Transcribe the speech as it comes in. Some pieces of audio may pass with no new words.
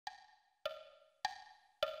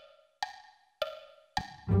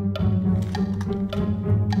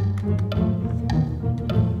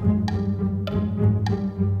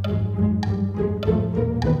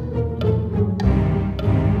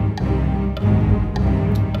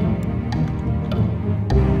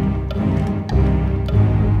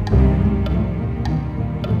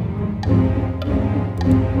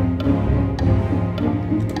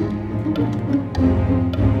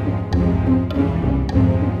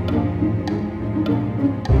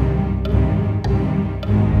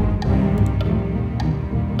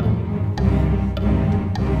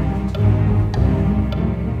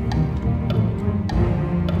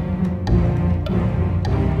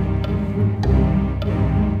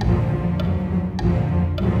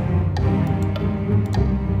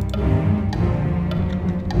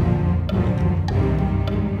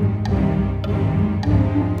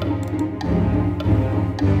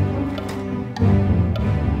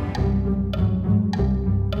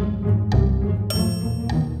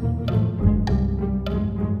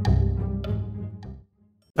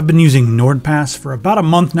I've been using NordPass for about a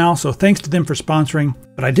month now, so thanks to them for sponsoring.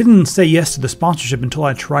 But I didn't say yes to the sponsorship until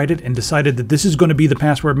I tried it and decided that this is going to be the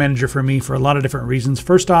password manager for me for a lot of different reasons.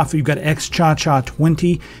 First off, you've got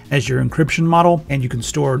XChaCha20 as your encryption model, and you can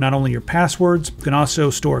store not only your passwords, you can also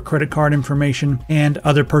store credit card information and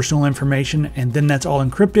other personal information, and then that's all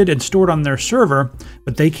encrypted and stored on their server,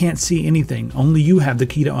 but they can't see anything. Only you have the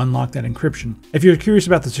key to unlock that encryption. If you're curious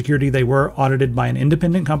about the security, they were audited by an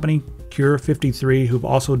independent company, Cure53, who've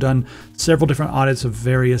also done several different audits of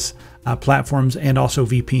various platforms and also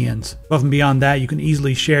VPNs. Above and beyond that, you can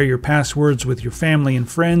easily share your passwords with your family and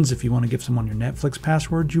friends. If you want to give someone your Netflix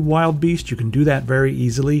password, you wild beast, you can do that very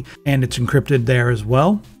easily, and it's encrypted there as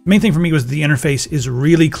well. The main thing for me was the interface is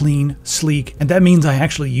really clean, sleek, and that means I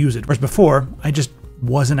actually use it. Whereas before, I just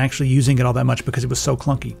wasn't actually using it all that much because it was so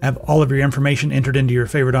clunky. Have all of your information entered into your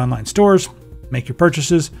favorite online stores, make your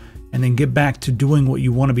purchases, and then get back to doing what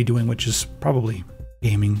you want to be doing, which is probably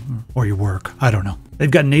gaming or your work. I don't know. They've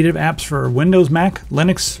got native apps for Windows, Mac,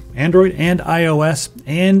 Linux, Android, and iOS,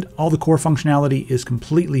 and all the core functionality is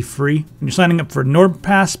completely free. When you're signing up for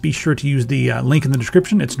NordPass, be sure to use the link in the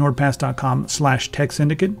description. It's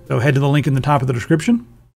nordpass.com/techsyndicate. So head to the link in the top of the description.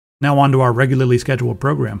 Now on to our regularly scheduled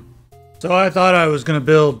program. So I thought I was going to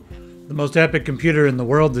build the most epic computer in the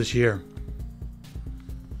world this year.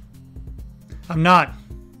 I'm not.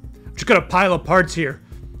 I've just got a pile of parts here,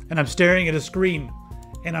 and I'm staring at a screen,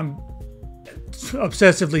 and I'm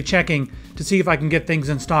obsessively checking to see if I can get things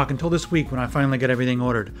in stock until this week when I finally get everything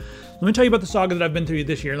ordered. Let me tell you about the saga that I've been through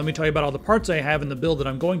this year. Let me tell you about all the parts I have in the build that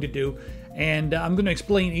I'm going to do, and I'm going to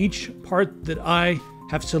explain each part that I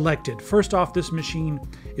have selected. First off, this machine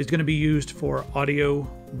is going to be used for audio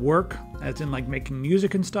work, as in like making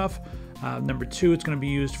music and stuff. Number two, it's going to be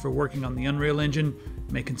used for working on the Unreal Engine,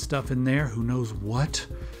 making stuff in there, who knows what.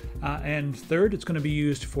 And third, it's going to be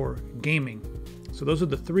used for gaming. So those are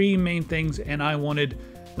the three main things, and I wanted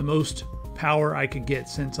the most power I could get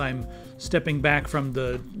since I'm stepping back from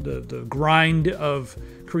the grind of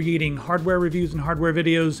creating hardware reviews and hardware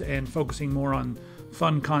videos and focusing more on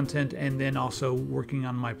fun content and then also working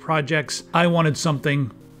on my projects. I wanted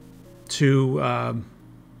something to,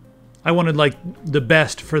 I wanted like the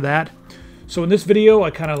best for that. So in this video,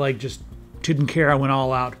 I kind of like just didn't care. I went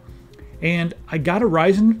all out. And I got a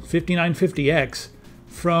Ryzen 5950X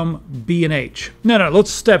from B&H. No,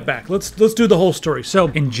 let's step back. Let's do the whole story. So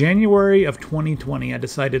in January of 2020, I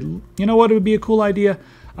decided, you know what, it would be a cool idea.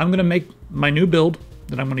 I'm going to make my new build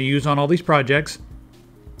that I'm going to use on all these projects.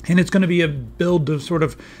 And it's going to be a build to sort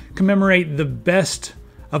of commemorate the best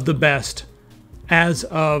of the best as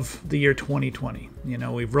of the year 2020. You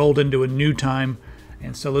know, we've rolled into a new time.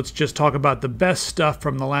 And so let's just talk about the best stuff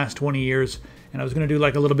from the last 20 years. And I was going to do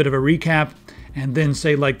like a little bit of a recap and then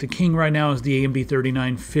say like the king right now is the AMD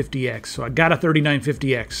 3950X. So I got a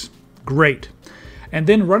 3950X. Great. And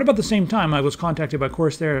then right about the same time, I was contacted by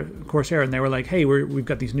Corsair, and they were like, hey, we've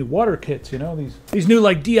got these new water kits, you know, these new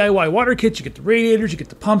like DIY water kits. You get the radiators, you get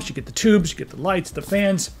the pumps, you get the tubes, you get the lights, the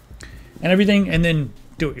fans, and everything, and then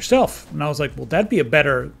do it yourself. And I was like, well, that'd be a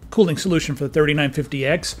better cooling solution for the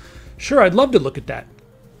 3950X. Sure, I'd love to look at that.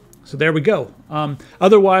 So there we go.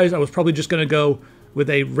 Otherwise, I was probably just going to go with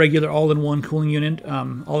a regular all-in-one cooling unit,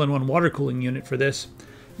 all-in-one water cooling unit for this,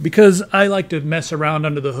 because I like to mess around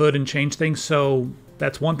under the hood and change things. So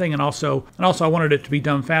that's one thing, and also I wanted it to be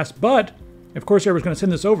done fast. But if Corsair was going to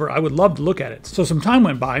send this over, I would love to look at it. So some time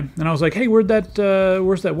went by, and I was like, hey, where's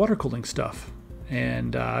that water cooling stuff?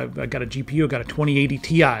 And I got a GPU, I got a 2080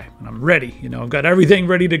 Ti, and I'm ready. You know, I've got everything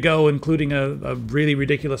ready to go, including a really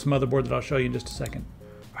ridiculous motherboard that I'll show you in just a second.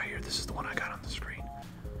 Right here, this is the one I got on the screen.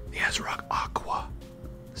 The ASRock Aqua.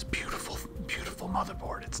 This beautiful, beautiful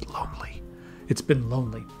motherboard. It's lonely. It's been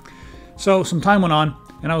lonely. So some time went on,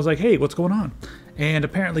 and I was like, hey, what's going on? And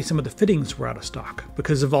apparently some of the fittings were out of stock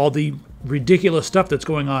because of all the ridiculous stuff that's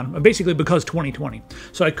going on, basically because 2020.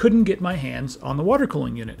 So I couldn't get my hands on the water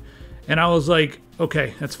cooling unit. And I was like,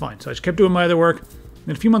 okay, that's fine. So I just kept doing my other work.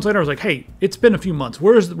 And a few months later, I was like, hey, it's been a few months.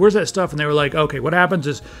 Where's that stuff? And they were like, okay, what happens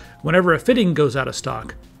is whenever a fitting goes out of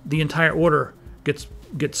stock, the entire order gets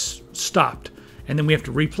stopped. And then we have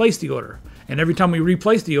to replace the order. And every time we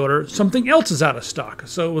replace the order, something else is out of stock.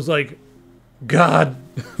 So it was like, God,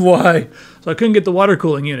 why? So I couldn't get the water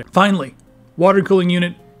cooling unit. Finally, water cooling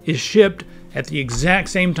unit is shipped at the exact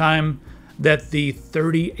same time that the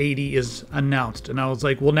 3080 is announced. And I was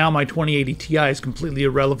like, well, now my 2080 Ti is completely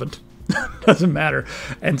irrelevant. Doesn't matter.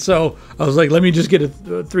 And so I was like, let me just get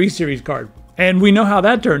a 3 Series card. And we know how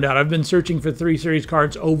that turned out. I've been searching for 3 Series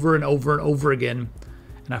cards over and over and over again.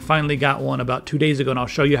 And I finally got one about 2 days ago, and I'll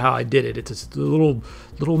show you how I did it. It's a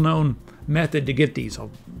little known method to get these.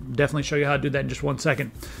 I'll definitely show you how to do that in just 1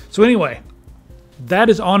 second. So anyway, that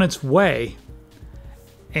is on its way.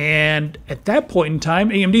 And at that point in time,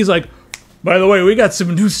 AMD's like, by the way, we got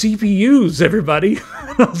some new CPUs, everybody.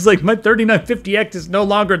 I was like, my 3950X is no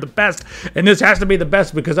longer the best, and this has to be the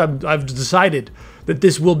best because I've decided that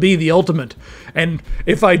this will be the ultimate. And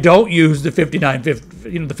if I don't use the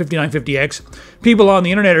 5950X, people on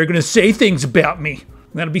the internet are going to say things about me.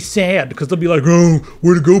 That'll be sad because they'll be like, oh,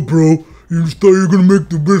 way to go, bro. You just thought you were going to make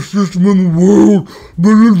the best system in the world.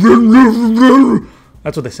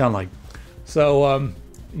 That's what they sound like. So,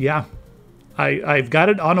 yeah. I've got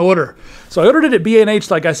it on order. So I ordered it at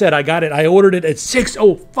B&H, like I said. I ordered it at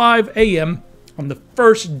 6:05 a.m. on the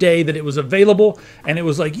first day that it was available. And it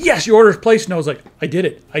was like, yes, your order's placed. And I was like, I did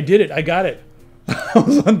it. I got it. I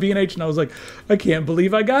was on B&H and I was like, I can't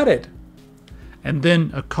believe I got it. And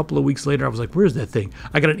then a couple of weeks later, I was like, where's that thing?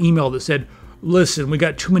 I got an email that said, listen, we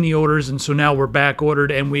got too many orders. And so now we're back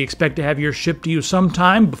ordered and we expect to have yours shipped to you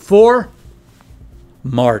sometime before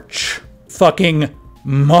March. Fucking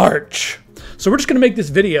March. So we're just going to make this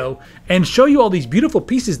video and show you all these beautiful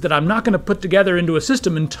pieces that I'm not going to put together into a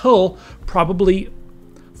system until probably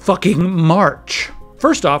fucking March.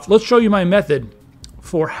 First off, let's show you my method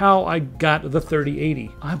for how I got the 3080.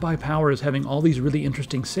 iBuyPower is having all these really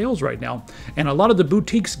interesting sales right now, and a lot of the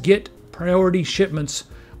boutiques get priority shipments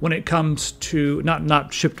when it comes to,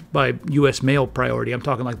 not shipped by US mail priority, I'm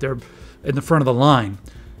talking like they're in the front of the line.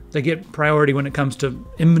 They get priority when it comes to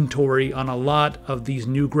inventory on a lot of these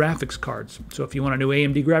new graphics cards. So if you want a new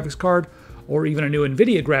AMD graphics card or even a new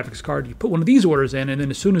NVIDIA graphics card, you put one of these orders in, and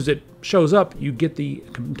then as soon as it shows up, you get the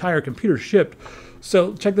entire computer shipped.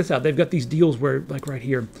 So check this out. They've got these deals where, like right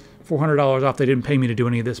here, $400 off. They didn't pay me to do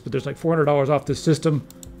any of this, but there's like $400 off this system.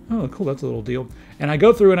 Oh, cool. That's a little deal. And I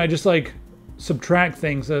go through and I just like subtract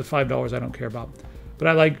things. $5 I don't care about. But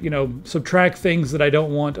I like, subtract things that I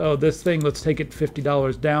don't want. Oh, this thing, let's take it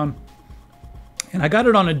 $50 down. And I got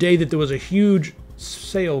it on a day that there was a huge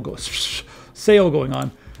sale going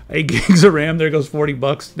on. 8 gigs of RAM, there goes 40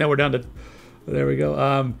 bucks. Now we're down to, there we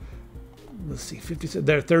go. Let's see, 50,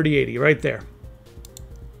 there, 3080, right there.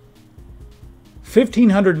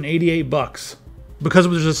 1,588 bucks because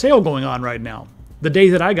there's a sale going on right now. The day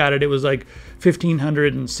that I got it, it was like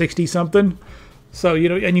 1,560 something. So,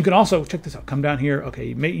 and you can also, check this out, come down here. Okay,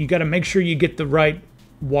 you got to make sure you get the right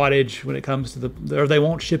wattage when it comes to or they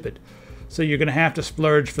won't ship it. So you're going to have to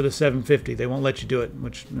splurge for the 750. They won't let you do it,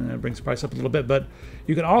 which brings the price up a little bit. But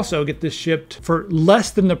you can also get this shipped for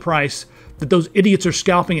less than the price that those idiots are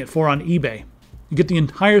scalping it for on eBay. You get the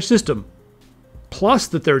entire system, plus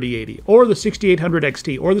the 3080, or the 6800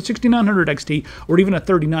 XT, or the 6900 XT, or even a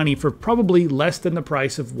 3090 for probably less than the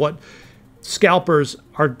price of what scalpers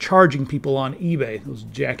are charging people on eBay, those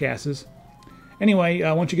jackasses. Anyway,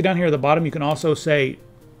 once you get down here at the bottom, you can also say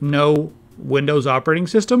no Windows operating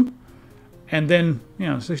system. And then,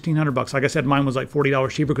 1,600 bucks. Like I said, mine was like $40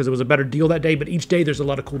 cheaper because it was a better deal that day. But each day there's a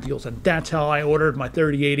lot of cool deals. And that's how I ordered my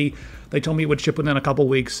 3080. They told me it would ship within a couple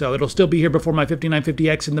weeks. So it'll still be here before my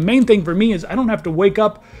 5950X. And the main thing for me is I don't have to wake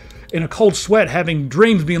up in a cold sweat having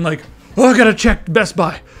dreams being like, oh, I got to check Best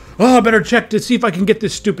Buy. Oh, I better check to see if I can get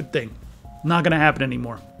this stupid thing. Not going to happen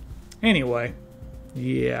anymore. Anyway,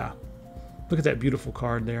 yeah. Look at that beautiful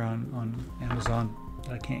card there on Amazon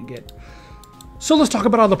that I can't get. So let's talk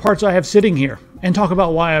about all the parts I have sitting here and talk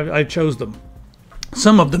about why I chose them.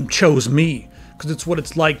 Some of them chose me because it's what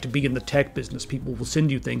it's like to be in the tech business. People will send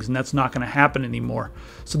you things and that's not going to happen anymore.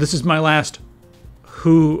 So this is my last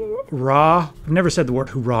hoorah. I've never said the word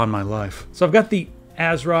hoorah in my life. So I've got the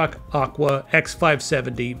ASRock Aqua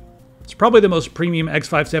X570. It's probably the most premium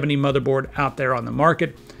X570 motherboard out there on the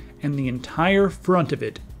market, and the entire front of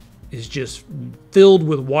it is just filled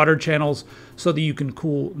with water channels so that you can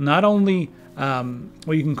cool not only,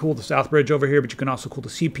 you can cool the South Bridge over here, but you can also cool the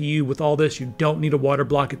CPU with all this. You don't need a water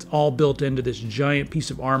block. It's all built into this giant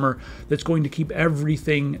piece of armor that's going to keep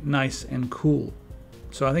everything nice and cool.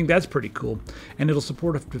 So I think that's pretty cool, and it'll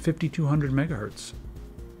support up to 5,200 megahertz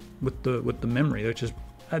with the memory, which is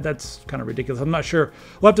that's kind of ridiculous. I'm not sure.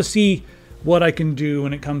 We'll have to see what I can do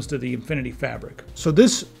when it comes to the Infinity Fabric. So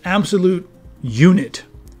this absolute unit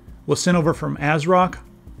was sent over from ASRock,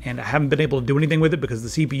 and I haven't been able to do anything with it because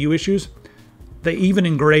of the CPU issues. They even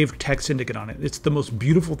engraved Tech Syndicate on it. It's the most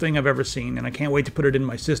beautiful thing I've ever seen, and I can't wait to put it in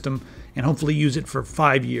my system and hopefully use it for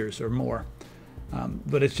 5 years or more.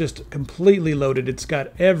 But it's just completely loaded. It's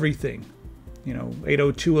got everything.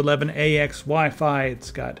 802.11ax Wi-Fi.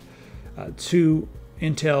 It's got 2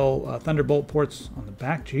 Intel Thunderbolt ports on the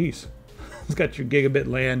back. Jeez. It's got your gigabit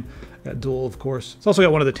LAN, got dual, of course. It's also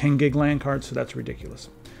got one of the 10 gig LAN cards, so that's ridiculous.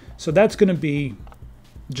 So that's going to be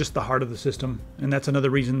just the heart of the system. And that's another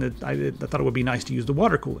reason that I thought it would be nice to use the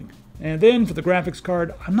water cooling. And then for the graphics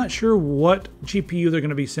card, I'm not sure what GPU they're going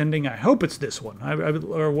to be sending. I hope it's this one,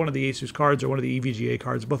 or one of the Asus cards, or one of the EVGA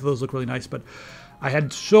cards. Both of those look really nice, but I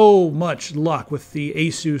had so much luck with the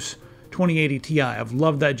Asus 2080 Ti. I've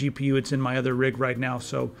loved that GPU. It's in my other rig right now,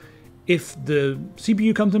 so if the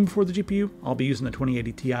CPU comes in before the GPU, I'll be using the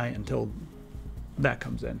 2080 Ti until that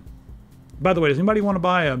comes in. By the way, does anybody want to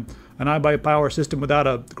buy an iBuyPower system without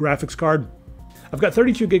a graphics card? I've got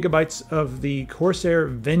 32 gigabytes of the Corsair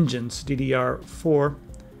Vengeance DDR4,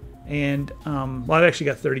 and well, I've actually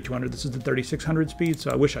got 3200. This is the 3600 speed,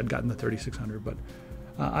 so I wish I'd gotten the 3600, but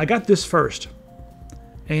I got this first,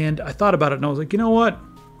 and I thought about it, and I was like, you know what?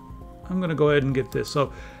 I'm going to go ahead and get this.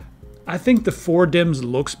 So I think the 4 DIMMs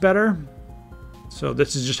looks better. So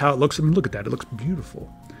this is just how it looks. I mean, look at that. It looks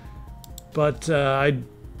beautiful. But I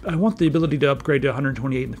want the ability to upgrade to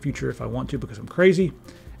 128 in the future if I want to, because I'm crazy.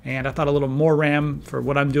 And I thought a little more RAM for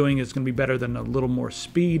what I'm doing is going to be better than a little more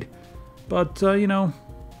speed. But, you know,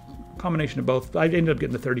 combination of both. I ended up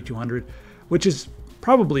getting the 3200, which is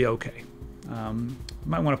probably okay.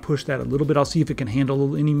 Might want to push that a little bit. I'll see if it can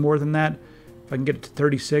handle any more than that. If I can get it to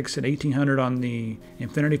 36 and 1800 on the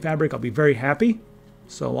Infinity Fabric, I'll be very happy.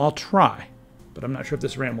 So I'll try. But I'm not sure if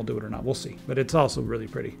this RAM will do it or not. We'll see. But it's also really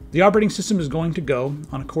pretty. The operating system is going to go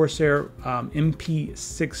on a Corsair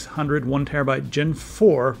MP600 1TB Gen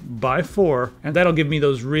 4x4, and that'll give me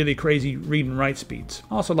those really crazy read and write speeds.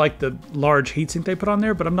 I also like the large heatsink they put on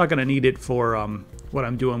there, but I'm not going to need it for what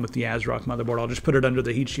I'm doing with the ASRock motherboard. I'll just put it under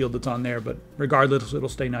the heat shield that's on there, but regardless, it'll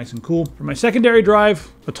stay nice and cool. For my secondary drive,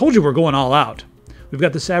 I told you we're going all out. We've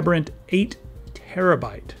got the Sabrent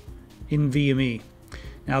 8TB NVMe.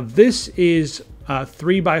 Now this is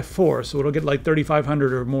 3x4, so it'll get like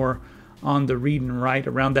 3500 or more on the read and write,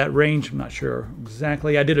 around that range. I'm not sure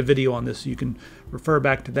exactly. I did a video on this, so you can refer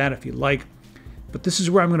back to that if you like. But this is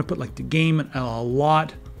where I'm going to put like the game and a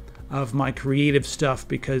lot of my creative stuff,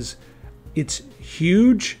 because it's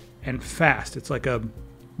huge and fast. It's like the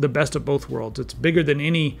best of both worlds. It's bigger than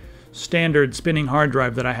any standard spinning hard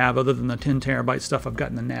drive that I have, other than the 10 terabyte stuff I've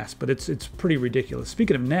got in the NAS. But it's pretty ridiculous.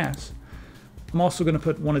 Speaking of NAS, I'm also going to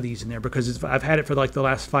put one of these in there because I've had it for like the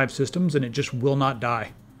last 5 systems and it just will not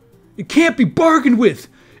die. It can't be bargained with.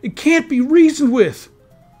 It can't be reasoned with.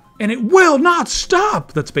 And it will not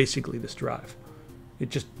stop. That's basically this drive. It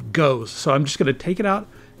just goes. So I'm just going to take it out,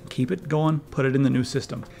 keep it going, put it in the new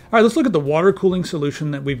system. All right, let's look at the water cooling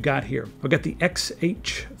solution that we've got here. I've got the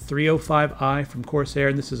XH305i from Corsair,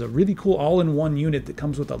 and this is a really cool all-in-one unit that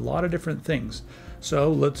comes with a lot of different things. So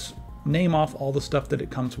let's name off all the stuff that it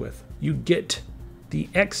comes with. You get the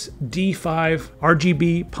XD5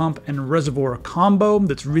 RGB pump and reservoir combo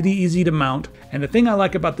that's really easy to mount. And the thing I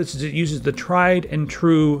like about this is it uses the tried and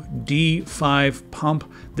true D5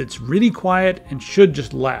 pump that's really quiet and should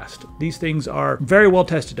just last. These things are very well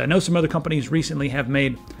tested. I know some other companies recently have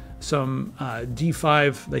made some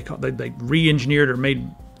D5, they re-engineered or made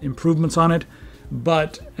improvements on it,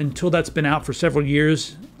 but until that's been out for several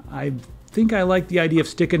years, I think I like the idea of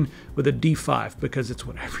sticking with a D5 because it's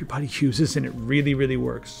what everybody uses and it really, really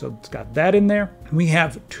works. So it's got that in there. We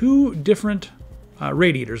have 2 different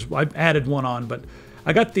radiators. I've added one on, but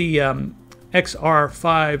I got the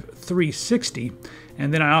XR5 360,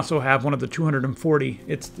 and then I also have one of the 240.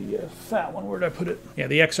 It's the fat one. Where did I put it? Yeah,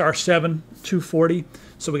 the XR7 240.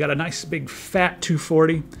 So we got a nice big fat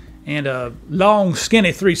 240 and a long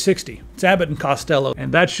skinny 360. It's Abbott and Costello,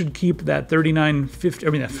 and that should keep that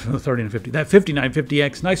 3950, that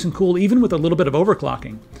 5950X nice and cool, even with a little bit of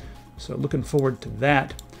overclocking. So looking forward to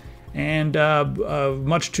that. And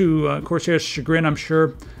much to Corsair's chagrin, I'm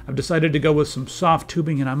sure, I've decided to go with some soft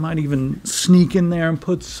tubing, and I might even sneak in there and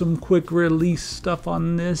put some quick release stuff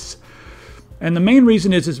on this. And the main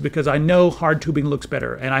reason is because I know hard tubing looks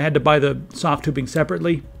better, and I had to buy the soft tubing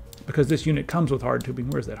separately, because this unit comes with hard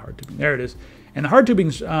tubing. Where's that hard tubing? There it is. And the hard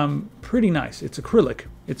tubing's pretty nice. It's acrylic.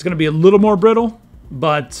 It's going to be a little more brittle,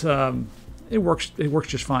 but it works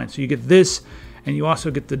just fine. So you get this, and you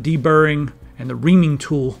also get the deburring and the reaming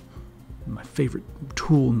tool, my favorite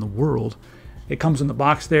tool in the world. It comes in the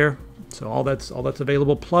box there, so all that's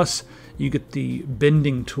available. Plus, you get the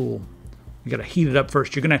bending tool. You got to heat it up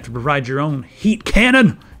first. You're going to have to provide your own heat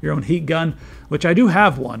cannon, your own heat gun, which I do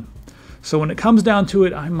have one. So when it comes down to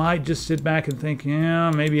it, I might just sit back and think,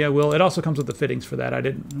 yeah, maybe I will. It also comes with the fittings for that. I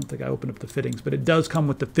don't think I opened up the fittings, but it does come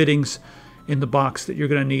with the fittings in the box that you're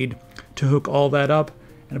going to need to hook all that up.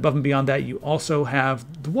 And above and beyond that, you also have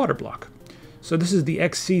the water block. So this is the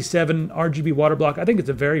XC7 RGB water block. I think it's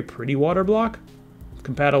a very pretty water block. It's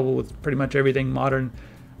compatible with pretty much everything modern.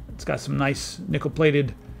 It's got some nice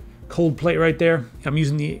nickel-plated cold plate right there. I'm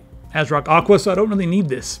using the ASRock Aqua, so I don't really need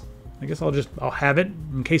this. I guess I'll have it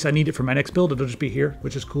in case I need it for my next build. It'll just be here,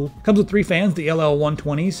 which is cool. Comes with 3 fans, the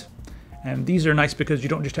LL120s. And these are nice because you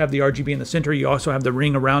don't just have the RGB in the center, you also have the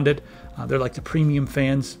ring around it. They're like the premium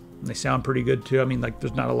fans. And they sound pretty good too. I mean, like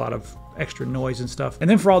there's not a lot of extra noise and stuff. And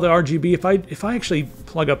then for all the RGB, if I actually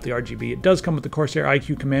plug up the RGB, it does come with the Corsair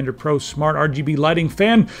IQ Commander Pro Smart RGB Lighting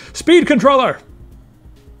Fan Speed Controller.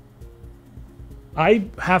 I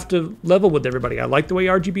have to level with everybody. I like the way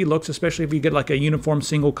RGB looks, especially if you get like a uniform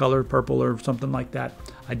single color purple or something like that.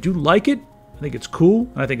 I do like it. I think it's cool,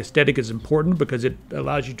 and I think aesthetic is important because it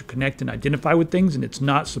allows you to connect and identify with things, and it's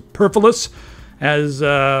not superfluous, as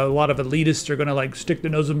a lot of elitists are going to like stick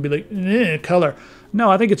their nose and be like, color.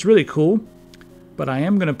 No, I think it's really cool, but I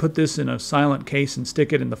am going to put this in a silent case and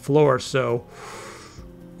stick it in the floor, so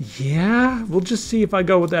yeah, we'll just see if I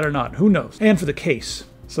go with that or not. Who knows? And for the case.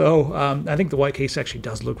 So I think the white case actually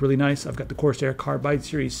does look really nice. I've got the Corsair Carbide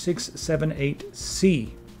Series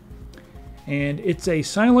 678C, and it's a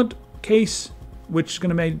silent case, which is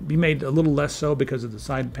going to be made a little less so because of the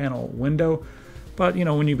side panel window. But, you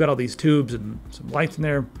know, when you've got all these tubes and some lights in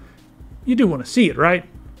there, you do want to see it, right?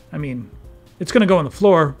 I mean, it's going to go on the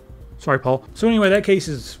floor. Sorry, Paul. So anyway, that case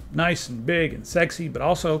is nice and big and sexy, but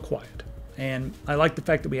also quiet. And I like the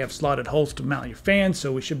fact that we have slotted holes to mount your fans,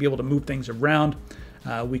 so we should be able to move things around.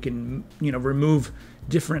 We can, you know, remove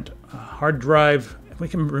different hard drive. We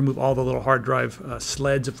can remove all the little hard drive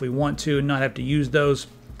sleds if we want to and not have to use those.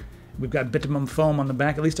 We've got bitumen foam on the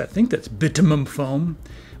back. At least I think that's bitumen foam.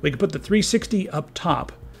 We can put the 360 up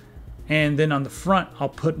top, and then on the front, I'll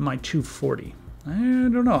put my 240. I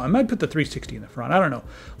don't know. I might put the 360 in the front. I don't know.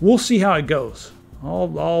 We'll see how it goes.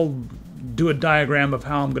 I'll do a diagram of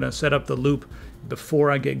how I'm going to set up the loop before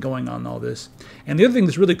I get going on all this. And the other thing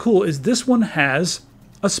that's really cool is this one has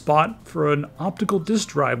a spot for an optical disk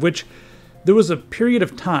drive, which there was a period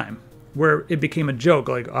of time where it became a joke,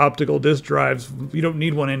 like optical disk drives, you don't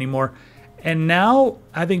need one anymore. And now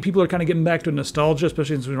I think people are kind of getting back to nostalgia,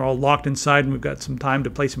 especially since we're all locked inside and we've got some time to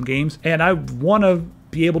play some games. And I want to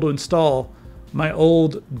be able to install my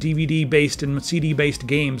old DVD-based and CD-based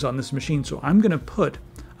games on this machine, so I'm going to put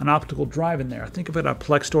an optical drive in there. I think I've got a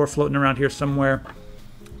Plex Store floating around here somewhere.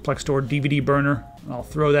 Plex Store DVD burner. I'll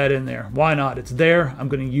throw that in there. Why not? It's there. I'm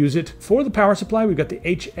going to use it. For the power supply, we've got the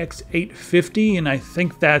HX850, and I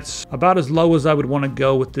think that's about as low as I would want to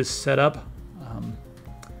go with this setup.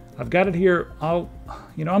 I've got it here. I'll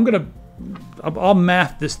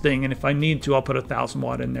math this thing, and if I need to, I'll put 1,000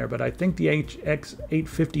 watt in there. But I think the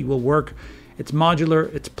HX850 will work. It's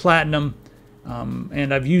modular. It's platinum,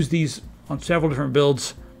 and I've used these on several different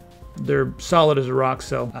builds. They're solid as a rock,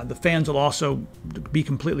 so the fans will also be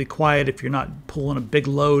completely quiet if you're not pulling a big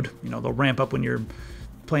load. You know, they'll ramp up when you're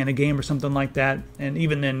playing a game or something like that, and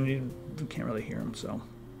even then you can't really hear them, so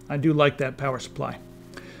I do like that power supply.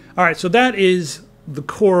 All right, so that is the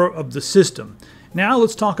core of the system. Now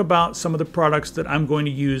let's talk about some of the products that I'm going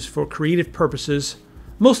to use for creative purposes,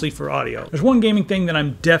 mostly for audio. There's one gaming thing that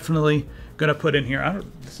I'm definitely going to put in here.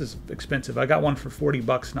 This is expensive. I got one for 40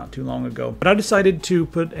 bucks not too long ago. But I decided to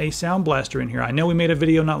put a sound blaster in here. I know we made a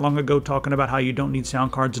video not long ago talking about how you don't need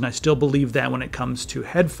sound cards, and I still believe that when it comes to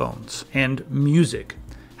headphones and music.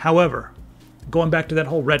 However, going back to that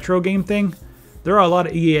whole retro game thing, there are a lot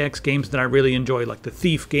of EAX games that I really enjoy, like the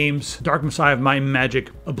Thief games, Dark Messiah of Might and Magic,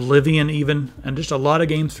 Oblivion even, and just a lot of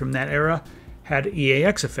games from that era had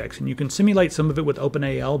EAX effects, and you can simulate some of it with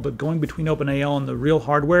OpenAL, but going between OpenAL and the real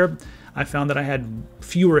hardware, I found that I had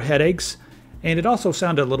fewer headaches, and it also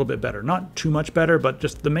sounded a little bit better. Not too much better, but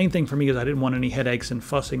just the main thing for me is I didn't want any headaches and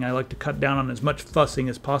fussing. I like to cut down on as much fussing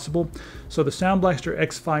as possible. So the Sound Blaster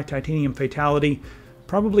X5 Titanium Fatality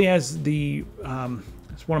probably has the,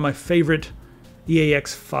 it's one of my favorite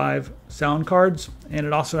EAX5 sound cards, and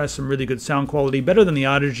it also has some really good sound quality, better than the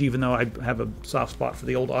Audigy, even though I have a soft spot for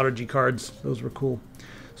the old Audigy cards. Those were cool.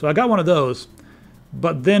 So I got one of those,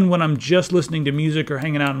 but then when I'm just listening to music or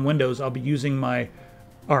hanging out in Windows, I'll be using my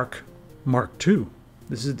ARC Mark II.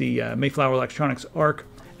 This is the Mayflower Electronics ARC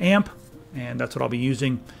amp, and that's what I'll be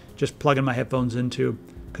using, just plugging my headphones into,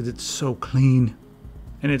 because it's so clean.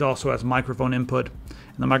 And it also has microphone input.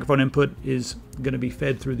 And the microphone input is going to be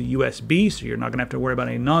fed through the USB, so you're not going to have to worry about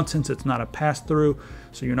any nonsense. It's not a pass-through,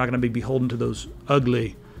 so you're not going to be beholden to those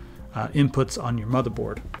ugly inputs on your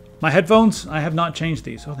motherboard. My headphones, I have not changed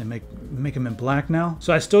these. Oh, they make them in black now.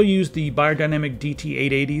 So I still use the Biodynamic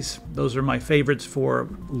DT880s. Those are my favorites for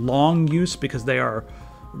long use because they are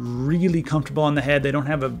really comfortable on the head. They don't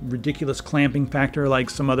have a ridiculous clamping factor like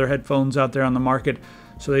some other headphones out there on the market.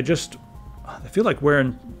 So they feel like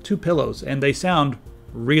wearing two pillows, and they sound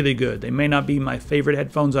really good. They may not be my favorite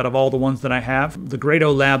headphones out of all the ones that I have. The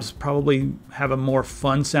Grado Labs probably have a more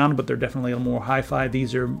fun sound, but they're definitely a little more hi-fi.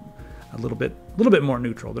 These are a little bit more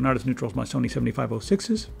neutral. They're not as neutral as my Sony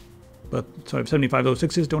 7506s, but Sony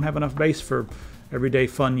 7506s don't have enough bass for everyday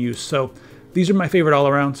fun use. So these are my favorite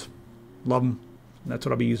all-arounds. Love them. That's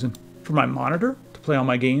what I'll be using. For my monitor to play all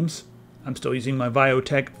my games, I'm still using my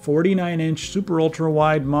Viotech 49-inch super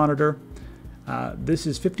ultra-wide monitor. This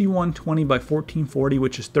is 5120 by 1440,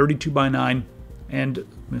 which is 32 by 9. And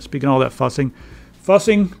speaking of all that fussing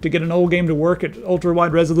to get an old game to work at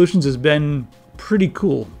ultra-wide resolutions has been pretty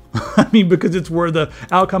cool. I mean, because the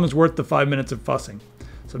outcome is worth the 5 minutes of fussing.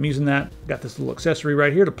 So I'm using that. Got this little accessory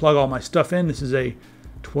right here to plug all my stuff in. This is a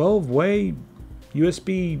 12-way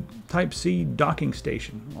USB Type-C docking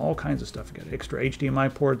station. All kinds of stuff. Got extra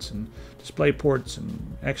HDMI ports and display ports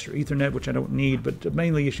and extra Ethernet, which I don't need, but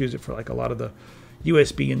mainly just use it for like a lot of the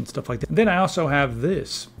USB and stuff like that. And then I also have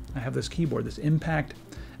this. I have this keyboard, this Impact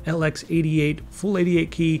LX88 full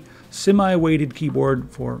 88 key semi-weighted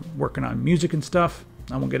keyboard for working on music and stuff.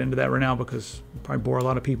 I won't get into that right now because it'll probably bore a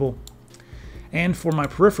lot of people. And for my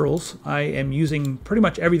peripherals, I am using pretty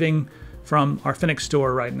much everything from our Phoenix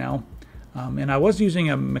store right now. And I was using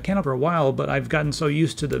a mechanical for a while, but I've gotten so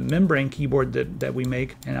used to the membrane keyboard that we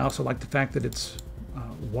make, and I also like the fact that it's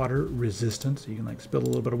water resistant, so you can like spill a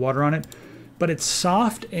little bit of water on it. But it's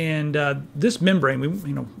soft, and this membrane,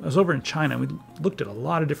 I was over in China, and we looked at a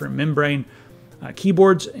lot of different membrane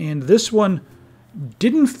keyboards, and this one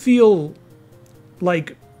didn't feel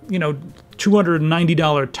like,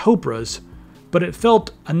 $290 Topras, but it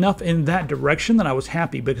felt enough in that direction that I was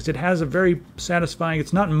happy, because it has a very satisfying,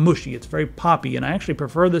 it's not mushy, it's very poppy, and I actually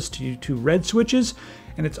prefer this to red switches,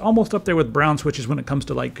 and it's almost up there with brown switches when it comes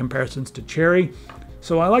to like comparisons to cherry.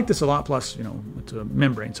 So I like this a lot, plus, it's a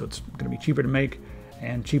membrane, so it's going to be cheaper to make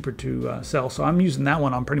and cheaper to sell. So I'm using that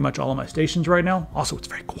one on pretty much all of my stations right now. Also, it's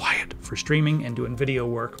very quiet for streaming and doing video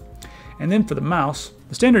work. And then for the mouse,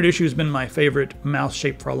 the standard issue has been my favorite mouse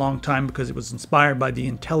shape for a long time because it was inspired by the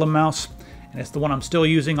IntelliMouse, and it's the one I'm still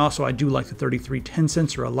using. Also, I do like the 3310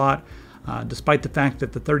 sensor a lot, despite the fact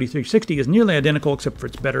that the 3360 is nearly identical, except for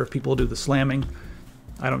it's better if people do the slamming.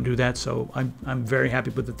 I don't do that, so I'm very happy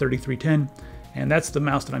with the 3310. And that's the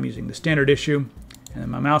mouse that I'm using, the standard issue. And then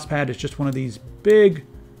my mouse pad is just one of these big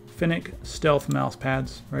Finic Stealth mouse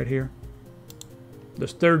pads right here.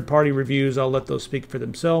 There's third-party reviews. I'll let those speak for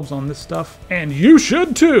themselves on this stuff. And you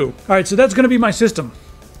should too! Alright, so that's going to be my system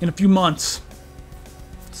in a few months.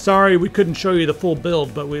 Sorry we couldn't show you the full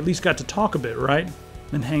build, but we at least got to talk a bit, right?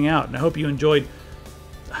 And hang out. And I hope you enjoyed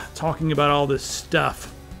talking about all this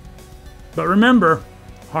stuff. But remember,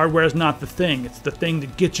 hardware is not the thing. It's the thing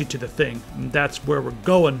that gets you to the thing. And that's where we're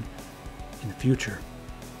going in the future.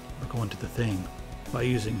 We're going to the thing by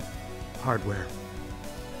using hardware.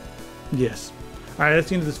 Yes. Alright, that's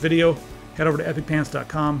the end of this video. Head over to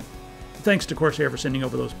epicpants.com. Thanks to Corsair for sending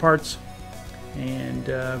over those parts. And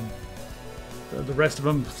the rest of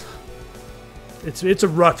them, it's a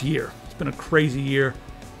rough year. It's been a crazy year.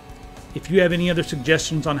 If you have any other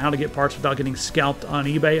suggestions on how to get parts without getting scalped on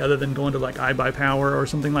eBay, other than going to like iBuyPower or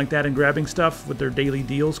something like that and grabbing stuff with their daily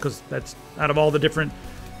deals, because that's out of all the different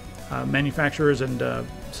manufacturers and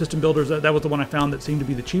system builders, that was the one I found that seemed to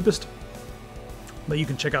be the cheapest. But you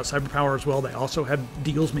can check out CyberPower as well. They also have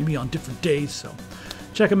deals maybe on different days, so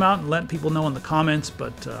check them out and let people know in the comments.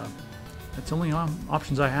 But that's the only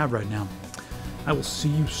options I have right now. I will see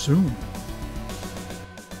you soon.